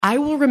I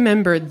will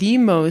remember the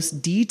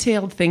most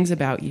detailed things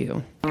about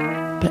you,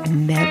 but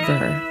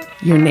never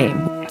your name.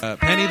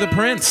 Penny the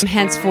Prince.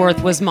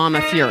 Henceforth was Mama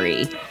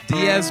Fury.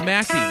 Diaz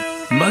Mackey.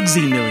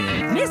 Muggsy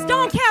Million. Miss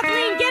Dawn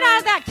Kathleen, get out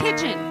of that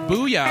kitchen.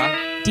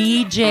 Booyah.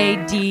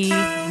 DJ D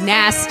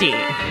Nasty.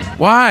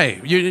 Why?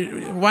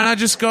 Why not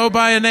just go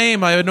by a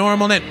name, a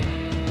normal name?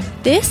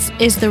 This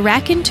is the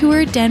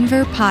Raconteur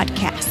Denver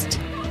podcast.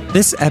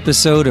 This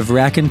episode of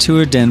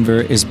Raconteur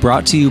Denver is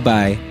brought to you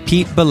by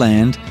Pete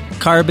Beland,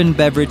 Carbon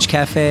Beverage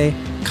Cafe,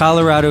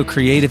 Colorado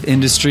Creative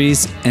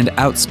Industries, and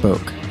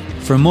Outspoke.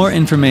 For more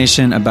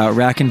information about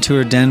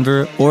Raconteur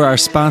Denver or our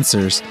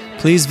sponsors,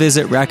 please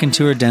visit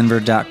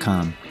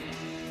raconteurdenver.com.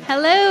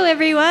 Hello,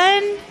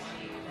 everyone.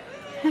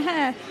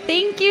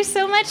 Thank you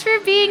so much for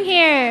being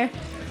here.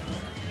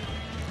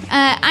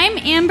 I'm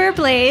Amber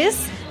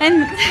Blaze,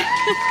 and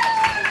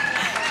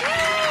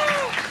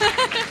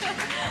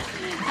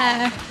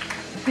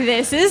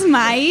this is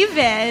my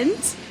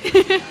event.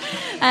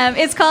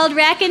 It's called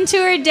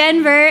Raconteur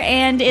Denver,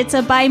 and it's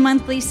a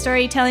bi-monthly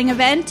storytelling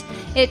event.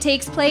 It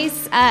takes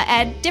place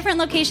at different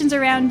locations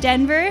around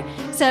Denver.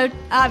 So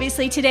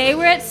obviously today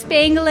we're at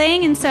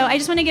Spangling, and so I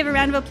just want to give a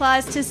round of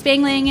applause to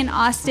Spangling and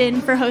Austin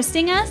for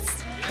hosting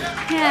us.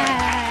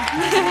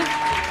 Yeah.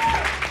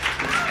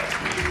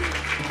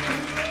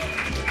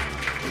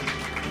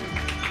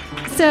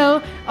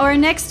 So our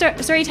next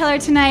storyteller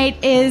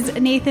tonight is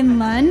Nathan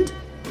Lund.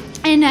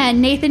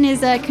 And Nathan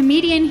is a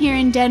comedian here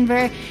in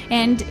Denver,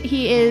 and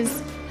he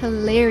is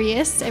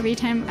hilarious. Every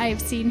time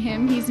I've seen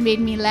him, he's made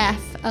me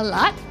laugh a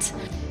lot.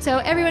 So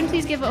everyone,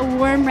 please give a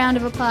warm round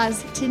of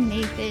applause to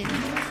Nathan.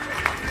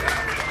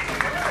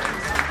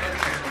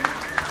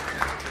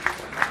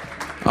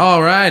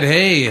 All right.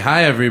 Hey.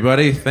 Hi,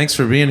 everybody. Thanks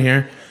for being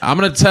here. I'm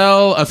going to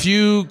tell a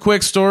few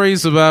quick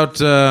stories about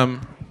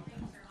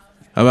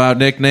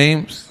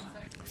nicknames.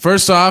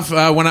 First off,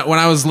 when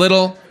I was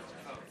little,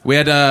 we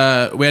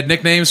had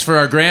nicknames for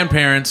our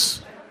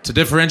grandparents to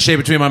differentiate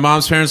between my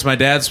mom's parents and my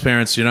dad's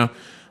parents, you know.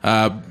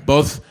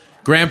 Both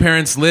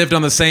grandparents lived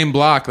on the same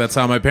block. That's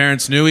how my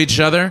parents knew each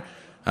other.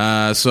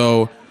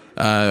 So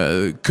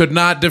could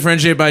not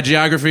differentiate by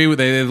geography.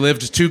 They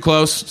lived too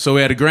close. So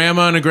we had a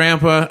grandma and a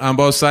grandpa on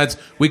both sides.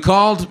 We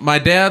called my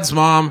dad's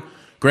mom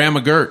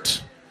Grandma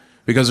Gert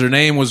because her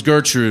name was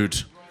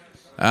Gertrude.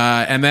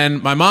 And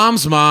then my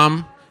mom's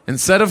mom,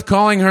 instead of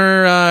calling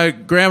her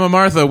Grandma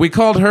Martha, we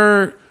called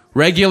her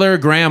Regular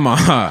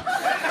Grandma,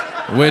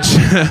 which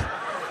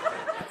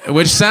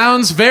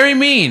sounds very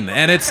mean,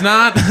 and it's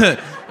not.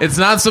 It's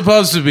not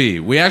supposed to be.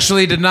 We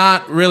actually did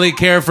not really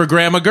care for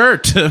Grandma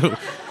Gert.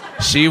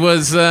 She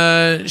was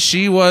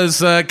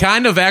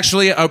kind of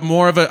actually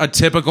more of a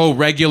typical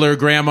regular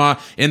grandma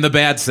in the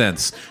bad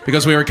sense,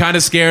 because we were kind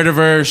of scared of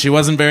her. She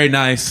wasn't very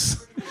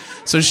nice,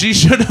 so she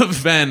should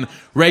have been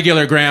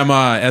Regular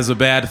Grandma as a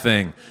bad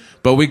thing.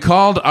 But we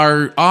called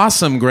our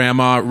awesome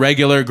grandma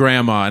Regular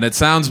Grandma, and it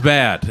sounds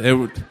bad.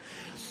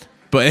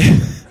 But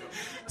it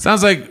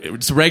sounds like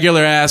it's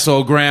regular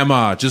asshole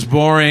grandma, just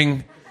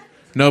boring.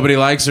 Nobody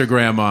likes her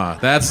grandma.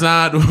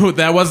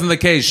 That wasn't the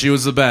case. She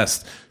was the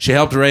best. She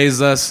helped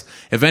raise us.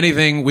 If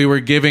anything, we were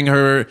giving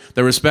her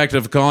the respect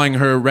of calling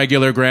her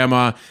Regular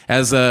Grandma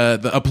as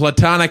a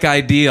platonic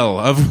ideal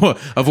of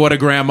what a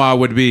grandma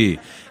would be.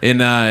 In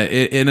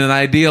an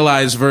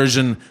idealized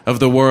version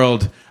of the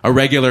world, a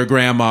regular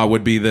grandma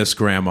would be this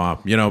grandma,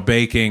 you know,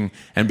 baking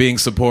and being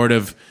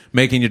supportive,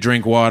 making you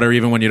drink water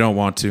even when you don't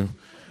want to.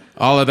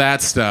 All of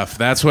that stuff.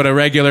 That's what a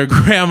regular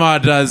grandma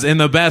does in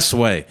the best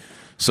way.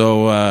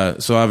 So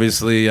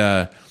obviously,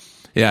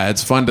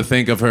 it's fun to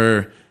think of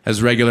her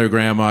as Regular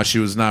Grandma. She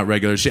was not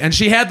regular.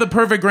 She had the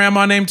perfect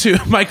grandma name, too.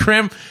 My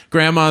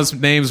grandma's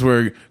names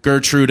were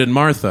Gertrude and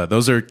Martha.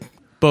 Those are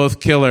both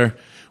killer.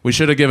 We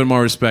should have given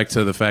more respect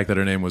to the fact that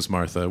her name was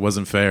Martha. It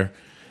wasn't fair,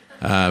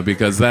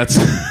 because that's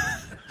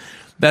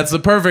the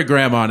perfect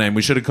grandma name.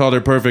 We should have called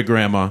her Perfect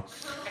Grandma.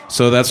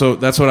 So that's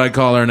what I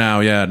call her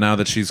now. Yeah, now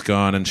that she's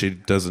gone and she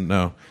doesn't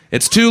know.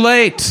 It's too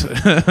late.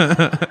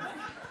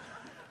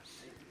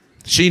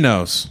 She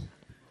knows.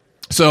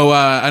 So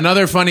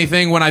another funny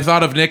thing, when I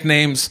thought of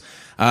nicknames,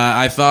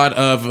 I thought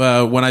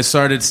of when I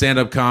started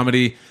stand-up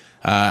comedy.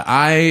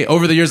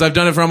 Over the years, I've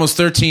done it for almost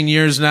 13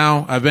 years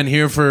now. I've been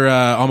here for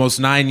almost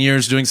 9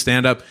 years doing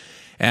stand-up.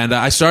 And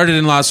I started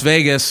in Las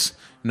Vegas,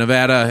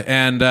 Nevada,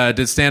 and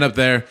did stand-up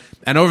there.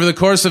 And over the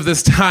course of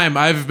this time,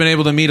 I've been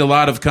able to meet a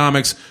lot of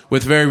comics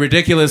with very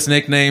ridiculous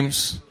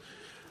nicknames.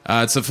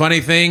 It's a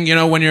funny thing, you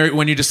know, when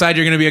you decide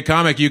you're going to be a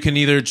comic, you can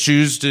either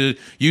choose to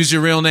use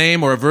your real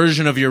name or a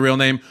version of your real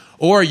name,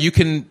 or you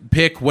can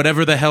pick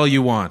whatever the hell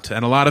you want.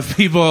 And a lot of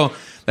people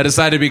that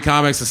decide to be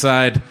comics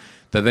decide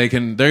that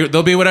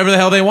they'll be whatever the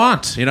hell they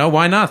want. You know,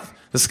 why not?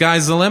 The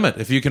sky's the limit.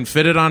 If you can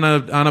fit it on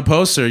a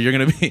poster, you're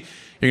going to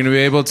be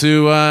able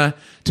to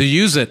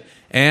use it.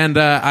 And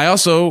I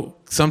also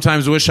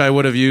sometimes wish I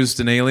would have used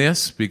an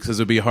alias, because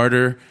it would be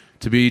harder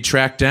to be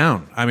tracked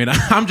down. I mean,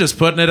 I'm just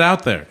putting it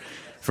out there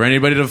for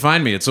anybody to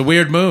find me. It's a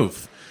weird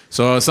move.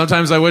 So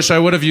sometimes I wish I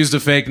would have used a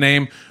fake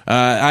name.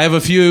 I have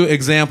a few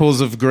examples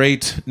of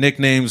great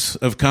nicknames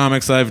of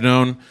comics I've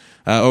known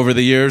over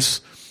the years.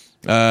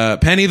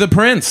 Penny the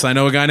Prince. I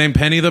know a guy named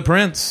Penny the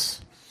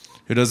Prince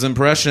who does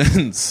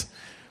impressions.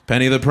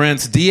 Penny the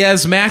Prince.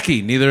 Diaz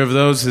Mackey. Neither of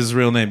those his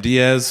real name.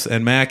 Diaz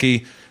and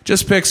Mackey.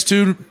 Just picks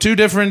two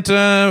different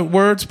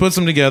words, puts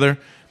them together.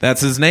 That's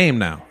his name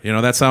now.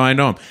 That's how I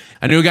know him.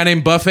 I knew a guy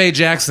named Buffet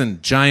Jackson.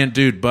 Giant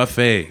dude,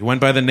 Buffet. He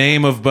went by the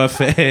name of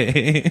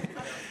Buffet.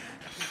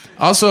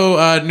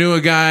 Also knew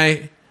a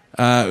guy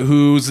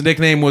whose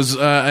nickname was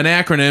an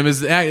acronym.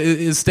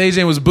 His stage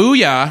name was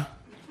Booyah.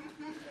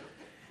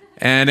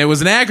 And it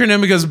was an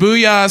acronym because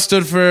Booyah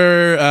stood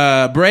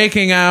for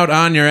breaking out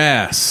on your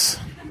ass.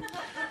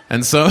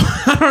 And so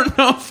I don't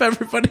know if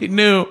everybody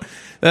knew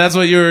that's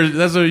what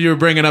you were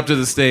bringing up to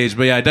the stage.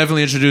 But yeah, I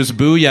definitely introduced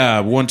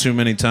Booyah one too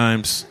many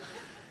times.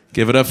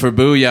 Give it up for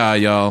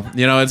Booyah, y'all.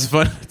 It's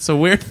fun. It's a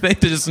weird thing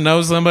to just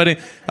know somebody.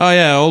 Oh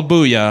yeah, old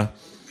Booyah.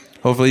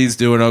 Hopefully he's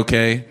doing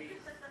okay.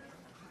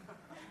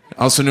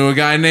 Also knew a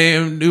guy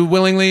who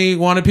willingly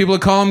wanted people to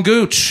call him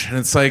Gooch. And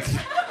it's like,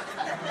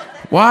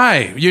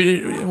 why?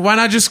 Why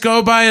not just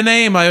go by a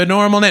name, by a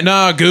normal name?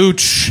 No,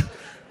 Gooch.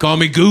 Call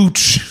me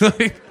Gooch.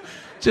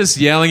 Just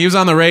yelling. He was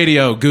on the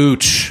radio,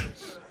 Gooch.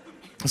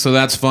 So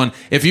that's fun.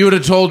 If you would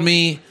have told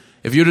me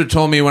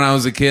when I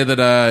was a kid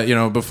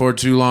that, before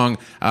too long,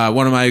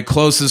 one of my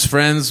closest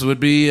friends would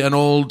be an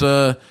old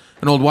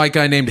white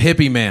guy named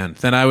Hippie Man,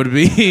 then I would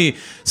be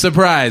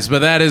surprised. But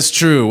that is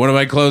true. One of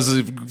my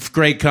closest,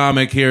 great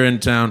comic here in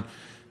town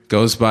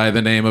goes by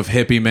the name of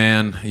Hippie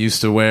Man. He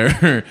used to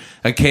wear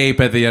a cape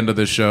at the end of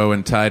the show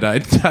and tie-dye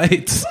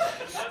tights.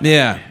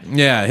 Yeah,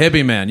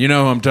 Hippie Man. You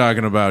know who I'm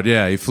talking about.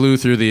 Yeah, he flew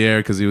through the air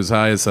because he was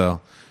high as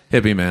hell.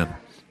 Hippie Man.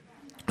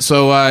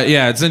 So,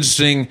 it's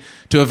interesting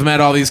to have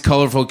met all these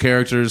colorful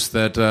characters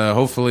that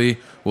hopefully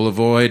will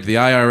avoid the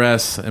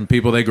IRS and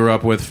people they grew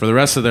up with for the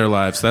rest of their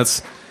lives.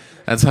 That's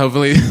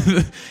hopefully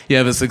you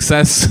have a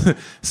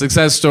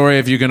success story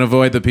if you can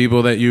avoid the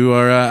people that you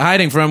are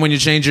hiding from when you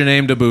change your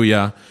name to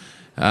Booyah.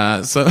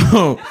 I've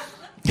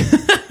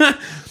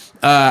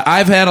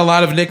had a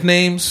lot of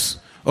nicknames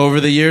over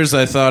the years.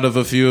 I thought of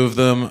a few of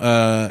them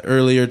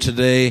earlier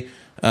today.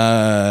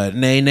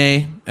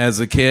 Nene as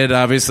a kid,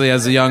 obviously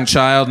as a young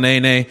child.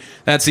 Nene.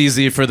 That's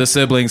easy for the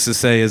siblings to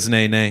say is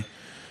Nene.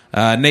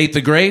 Nate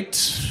the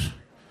Great.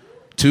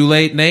 Too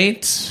Late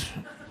Nate.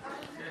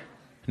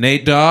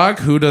 Nate Dogg.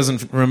 Who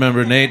doesn't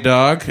remember Nate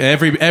Dogg?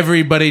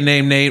 Everybody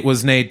named Nate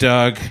was Nate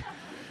Dogg,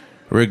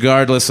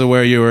 regardless of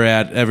where you were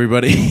at.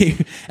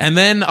 Everybody. And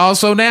then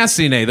also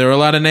Nasty Nate. There were a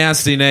lot of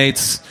Nasty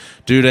Nates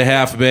due to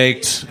Half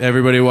Baked.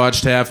 Everybody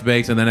watched Half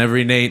Baked, and then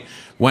every Nate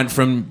went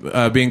from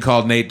being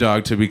called Nate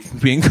Dogg to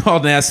being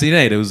called Nasty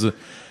Nate. It was a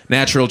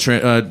natural,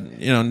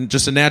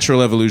 just a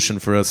natural evolution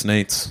for us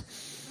Nates.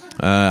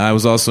 I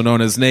was also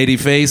known as Natey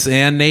Face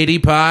and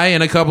Natey Pie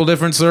in a couple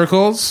different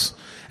circles.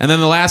 And then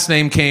the last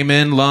name came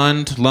in,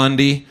 Lund,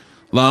 Lundy,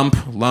 Lump,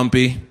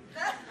 Lumpy,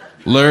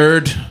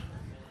 Lurd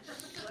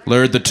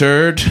the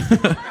Turd.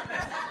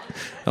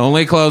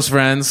 Only close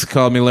friends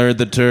called me Lurd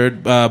the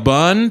Turd.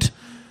 Bund,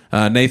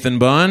 Nathan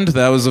Bund.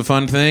 That was a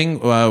fun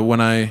thing.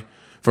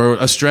 For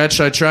a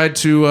stretch, I tried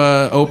to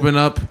open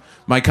up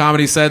my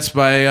comedy sets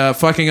by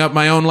fucking up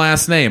my own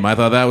last name. I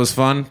thought that was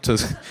fun to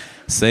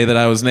say that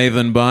I was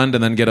Nathan Bund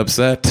and then get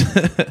upset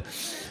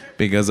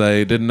because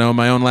I didn't know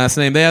my own last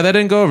name. Yeah, that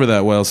didn't go over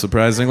that well,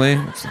 surprisingly.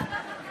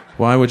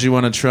 Why would you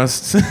want to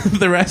trust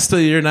the rest of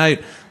your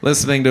night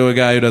listening to a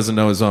guy who doesn't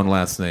know his own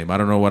last name? I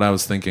don't know what I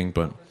was thinking,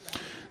 but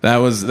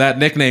that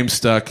nickname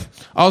stuck.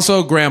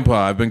 Also,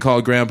 Grandpa. I've been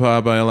called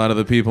Grandpa by a lot of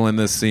the people in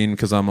this scene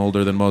because I'm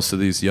older than most of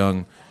these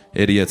young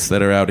idiots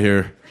that are out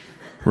here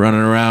running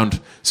around.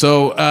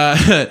 So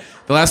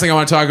the last thing I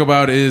want to talk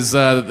about is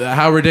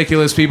how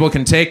ridiculous people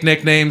can take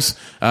nicknames.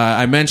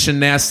 I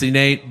mentioned Nasty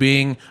Nate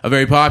being a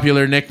very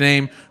popular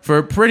nickname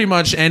for pretty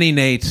much any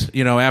Nate.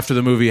 After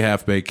the movie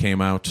Half Baked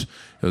came out,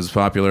 it was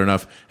popular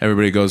enough.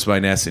 Everybody goes by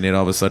Nasty Nate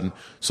all of a sudden.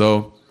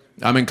 So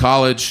I'm in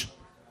college.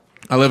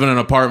 I live in an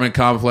apartment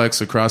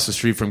complex across the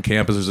street from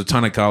campus. There's a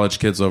ton of college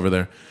kids over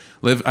there.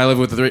 I live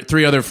with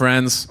three other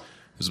friends.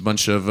 There's a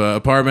bunch of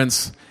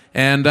apartments.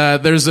 And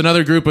there's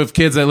another group of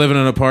kids that live in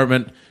an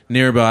apartment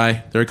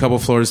nearby. They're a couple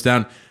floors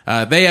down.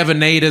 They have a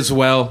Nate as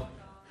well.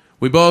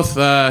 We both,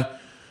 we were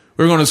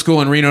going to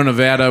school in Reno,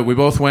 Nevada. We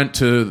both went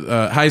to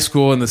high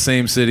school in the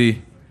same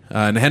city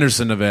in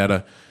Henderson,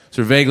 Nevada.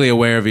 So we're vaguely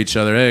aware of each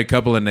other. Hey, a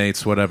couple of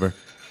Nates, whatever.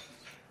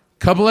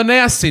 Couple of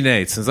Nasty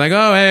Nates. It's like,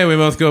 oh, hey, we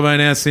both go by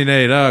Nasty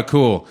Nate. Oh,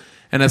 cool.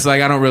 And it's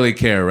like, I don't really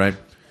care, right?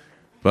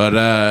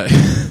 But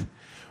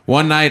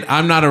one night,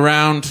 I'm not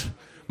around.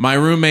 My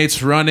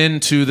roommates run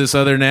into this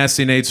other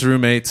Nasty Nate's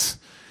roommates,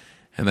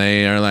 and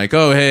they are like,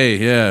 oh, hey,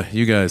 yeah,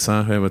 you guys,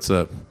 huh? Hey, what's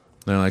up? And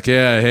they're like,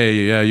 yeah, hey,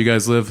 yeah, you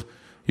guys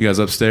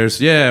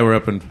upstairs? Yeah, we're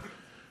up in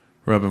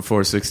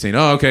 416.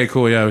 Oh, okay,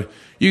 cool, yeah.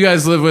 You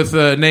guys live with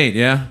Nate,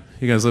 yeah?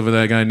 You guys live with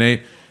that guy,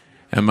 Nate?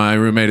 And my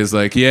roommate is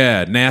like,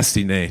 yeah,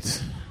 Nasty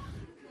Nate.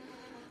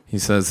 He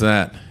says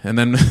that. And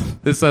then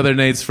this other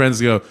Nate's friends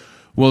go,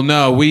 Well,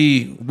 no,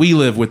 we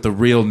live with the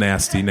real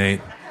nasty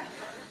Nate.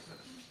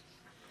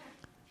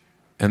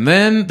 And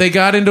then they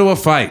got into a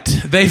fight.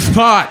 They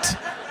fought.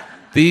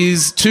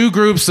 These two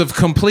groups of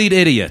complete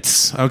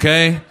idiots,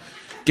 okay?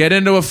 Get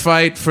into a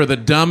fight for the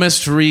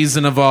dumbest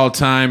reason of all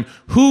time.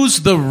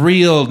 Who's the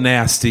real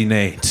nasty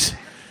Nate?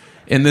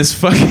 In this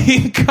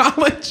fucking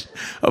college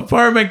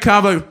apartment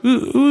complex.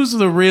 Who's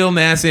the real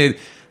nasty Nate?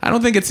 I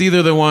don't think it's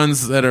either the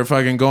ones that are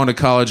fucking going to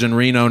college in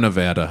Reno,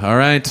 Nevada, all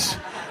right?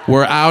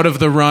 We're out of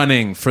the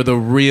running for the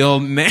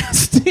real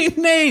nasty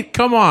Nate.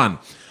 Come on.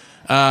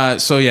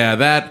 So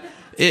yeah,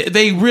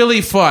 they really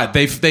fought.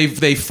 They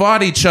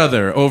fought each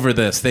other over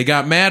this. They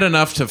got mad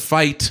enough to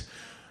fight.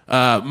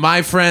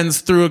 My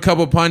friends threw a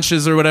couple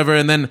punches or whatever,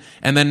 and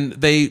then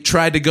they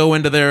tried to go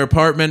into their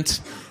apartment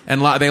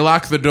and they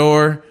locked the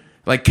door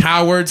like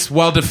cowards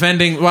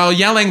while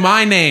yelling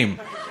my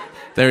name.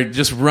 They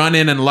just run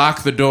in and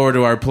lock the door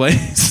to our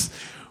place.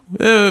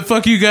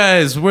 Fuck you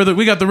guys.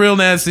 We got the real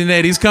nasty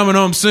Nate. He's coming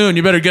home soon.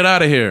 You better get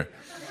out of here.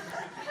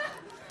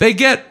 They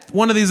get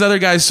one of these other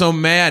guys so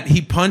mad,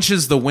 he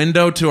punches the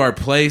window to our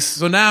place.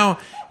 So now,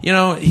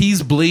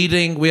 he's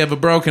bleeding. We have a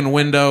broken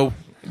window.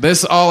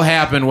 This all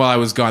happened while I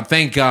was gone.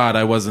 Thank God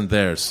I wasn't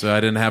there, so I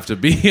didn't have to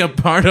be a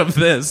part of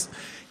this,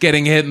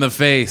 getting hit in the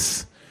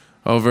face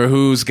over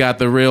who's got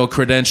the real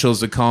credentials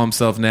to call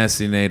himself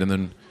Nasty Nate. And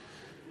then,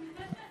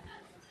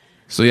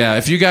 so yeah,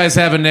 if you guys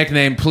have a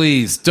nickname,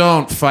 please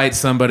don't fight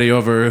somebody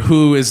over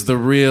who is the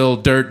real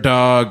dirt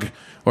dog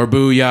or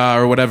booyah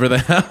or whatever the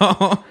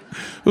hell.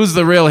 Who's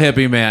the real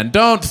hippie man?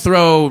 Don't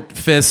throw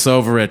fists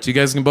over it. You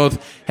guys can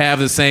both have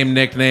the same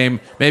nickname.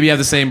 Maybe you have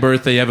the same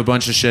birthday. You have a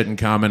bunch of shit in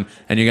common,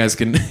 and you guys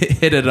can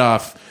hit it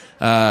off.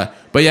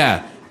 But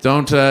yeah,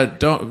 don't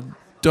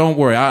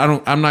worry.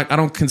 I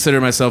don't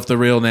consider myself the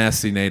real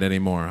nasty Nate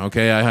anymore.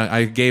 Okay,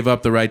 I gave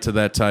up the right to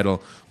that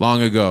title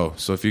long ago.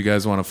 So if you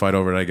guys want to fight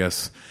over it, I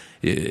guess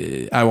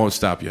I won't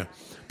stop you.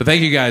 But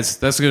thank you guys.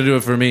 That's going to do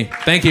it for me.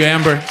 Thank you,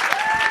 Amber.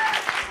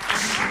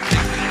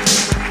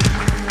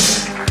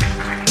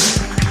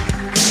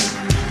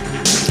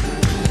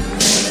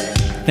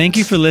 Thank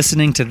you for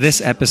listening to this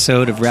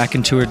episode of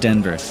Raconteur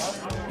Denver.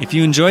 If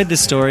you enjoyed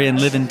this story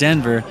and live in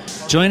Denver,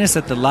 join us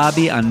at the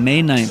lobby on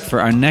May 9th for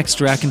our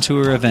next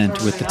Raconteur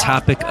event with the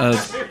topic of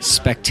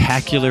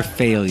spectacular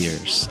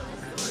failures.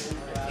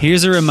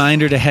 Here's a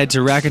reminder to head to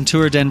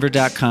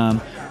raconteurdenver.com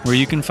where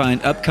you can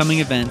find upcoming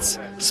events,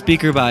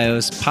 speaker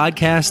bios,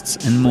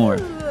 podcasts, and more.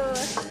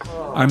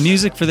 Our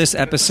music for this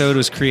episode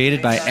was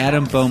created by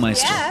Adam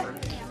Baumeister.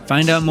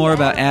 Find out more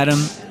about Adam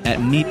at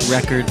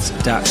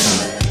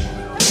meetrecords.com.